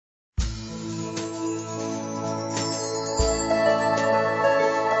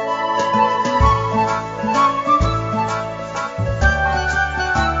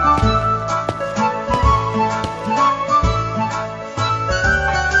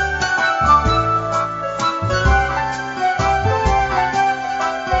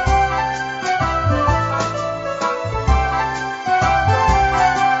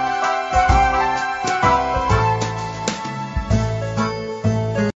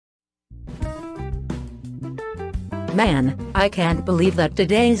Man, I can't believe that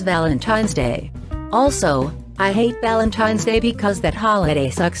today's Valentine's Day. Also, I hate Valentine's Day because that holiday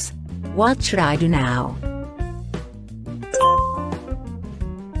sucks. What should I do now?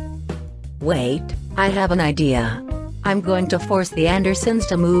 Wait, I have an idea. I'm going to force the Andersons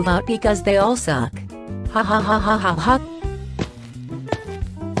to move out because they all suck. Ha ha ha ha ha ha.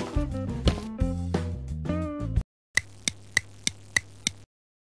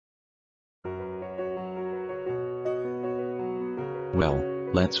 Well,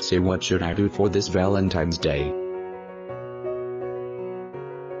 let's see, what should I do for this Valentine's Day?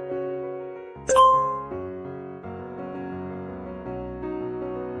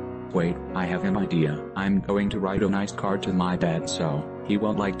 Wait, I have an idea. I'm going to write a nice card to my dad so he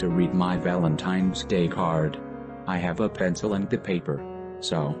won't like to read my Valentine's Day card. I have a pencil and the paper.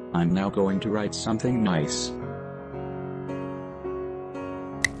 So, I'm now going to write something nice.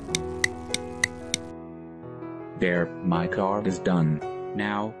 There, my card is done.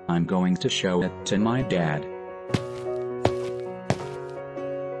 Now, I'm going to show it to my dad.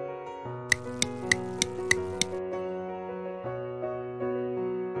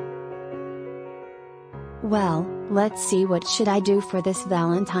 Well, let's see, what should I do for this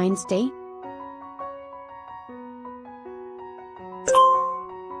Valentine's Day?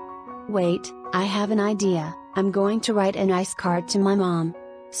 Wait, I have an idea. I'm going to write a nice card to my mom.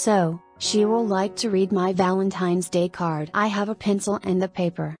 So, she will like to read my Valentine's Day card. I have a pencil and the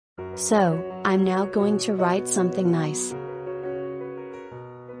paper. So, I'm now going to write something nice.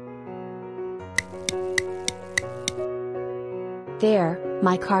 There,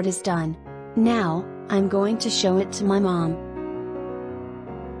 my card is done. Now, I'm going to show it to my mom.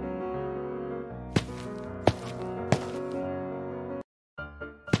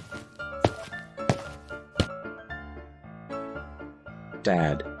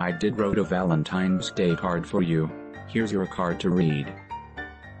 Dad, I did wrote a Valentine's Day card for you. Here's your card to read.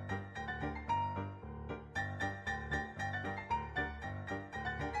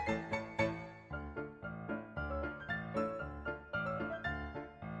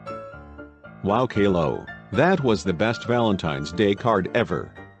 Wow, Kalo. That was the best Valentine's Day card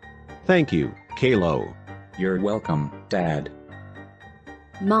ever. Thank you, Kalo. You're welcome, Dad.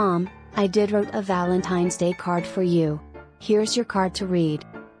 Mom, I did wrote a Valentine's Day card for you. Here's your card to read.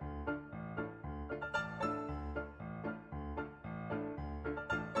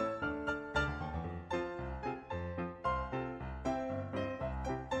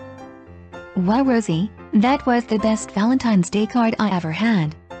 Wow, Rosie, that was the best Valentine's Day card I ever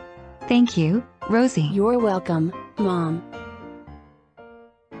had. Thank you, Rosie. You're welcome, Mom.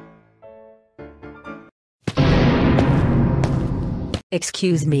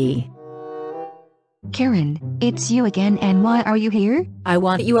 Excuse me. Karen, it's you again, and why are you here? I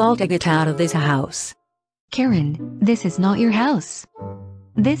want you all to get out of this house. Karen, this is not your house.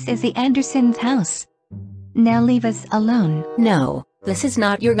 This is the Andersons' house. Now leave us alone. No, this is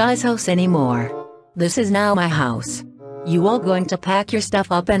not your guys' house anymore. This is now my house. You all going to pack your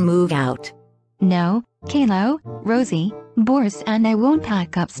stuff up and move out. No, Kalo, Rosie, Boris and I won't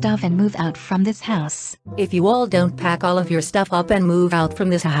pack up stuff and move out from this house. If you all don't pack all of your stuff up and move out from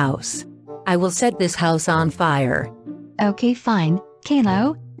this house, I will set this house on fire. Okay, fine.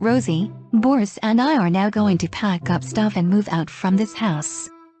 Kalo, Rosie, Boris and I are now going to pack up stuff and move out from this house.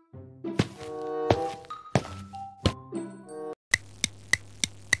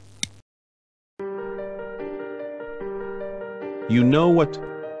 You know what?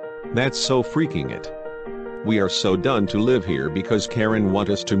 That's so freaking it. We are so done to live here because Karen want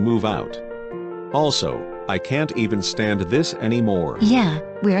us to move out. Also, I can't even stand this anymore. Yeah,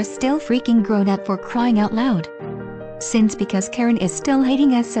 we're still freaking grown up, for crying out loud. Since because Karen is still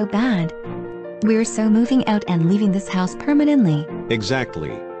hating us so bad. We're so moving out and leaving this house permanently.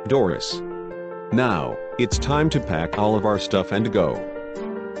 Exactly, Doris. Now, it's time to pack all of our stuff and go.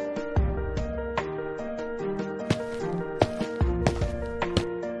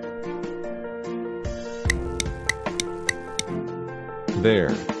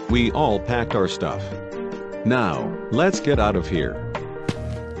 There, we all packed our stuff. Now, let's get out of here.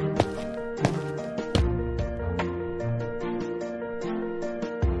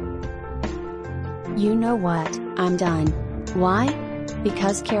 You know what, I'm done. Why?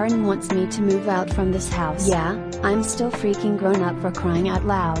 Because Karen wants me to move out from this house. Yeah, I'm still freaking grown up, for crying out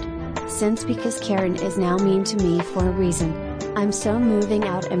loud. Since because Karen is now mean to me for a reason. I'm so moving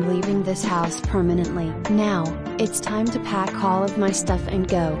out and leaving this house permanently. Now, it's time to pack all of my stuff and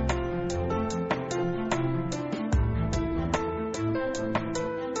go.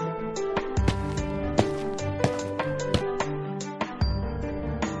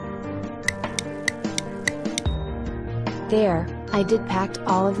 There, I did packed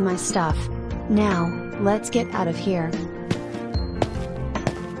all of my stuff. Now, let's get out of here.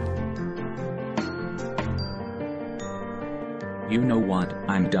 You know what,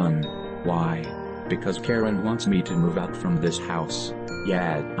 I'm done. Why? Because Karen wants me to move out from this house.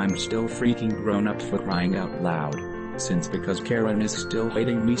 Yeah, I'm still freaking grown up for crying out loud. Since because Karen is still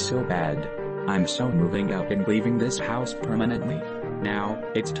hating me so bad. I'm so moving out and leaving this house permanently. Now,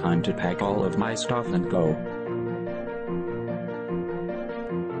 it's time to pack all of my stuff and go.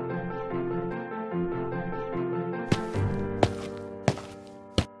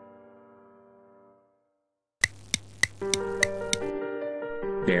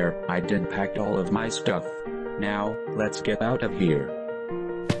 There, I did packed all of my stuff. Now, let's get out of here.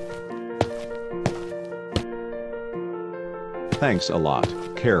 Thanks a lot,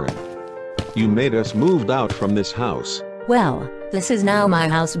 Karen. You made us moved out from this house. Well, this is now my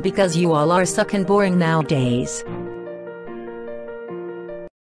house because you all are suck and boring nowadays.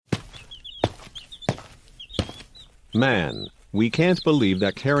 Man, we can't believe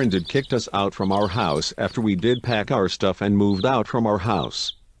that Karen did kicked us out from our house after we did pack our stuff and moved out from our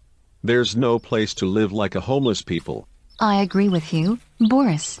house. There's no place to live like a homeless people. I agree with you,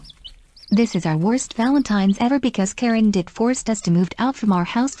 Boris. This is our worst Valentine's ever because Karen did forced us to move out from our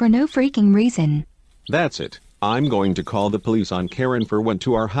house for no freaking reason. That's it. I'm going to call the police on Karen for went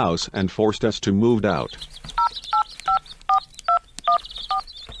to our house and forced us to move out.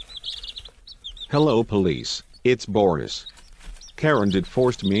 Hello police, it's Boris. Karen did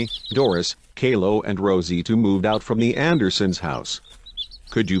forced me, Doris, Kalo and Rosie to move out from the Andersons' house.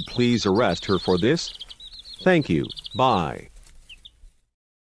 Could you please arrest her for this? Thank you, bye.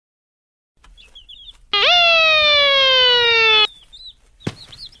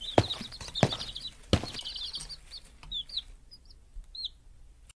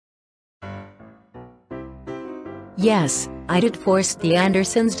 Yes, I did force the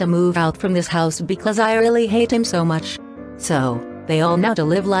Andersons to move out from this house because I really hate him so much. So, they all now to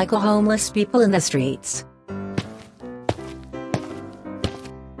live like a homeless people in the streets.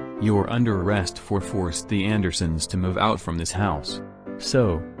 You're under arrest for forced the Andersons to move out from this house.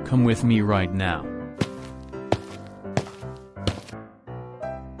 So, come with me right now.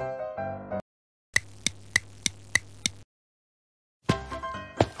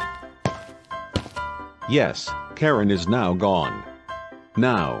 Yes, Karen is now gone.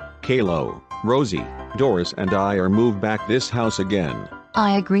 Now, Kalo, Rosie, Doris and I are moved back this house again.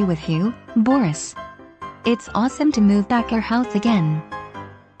 I agree with you, Boris. It's awesome to move back our house again.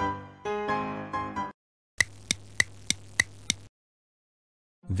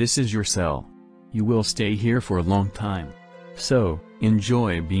 This is your cell. You will stay here for a long time. So,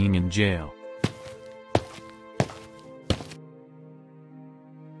 enjoy being in jail.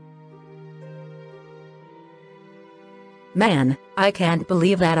 Man, I can't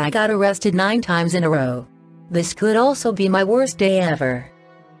believe that I got arrested 9 times in a row. This could also be my worst day ever.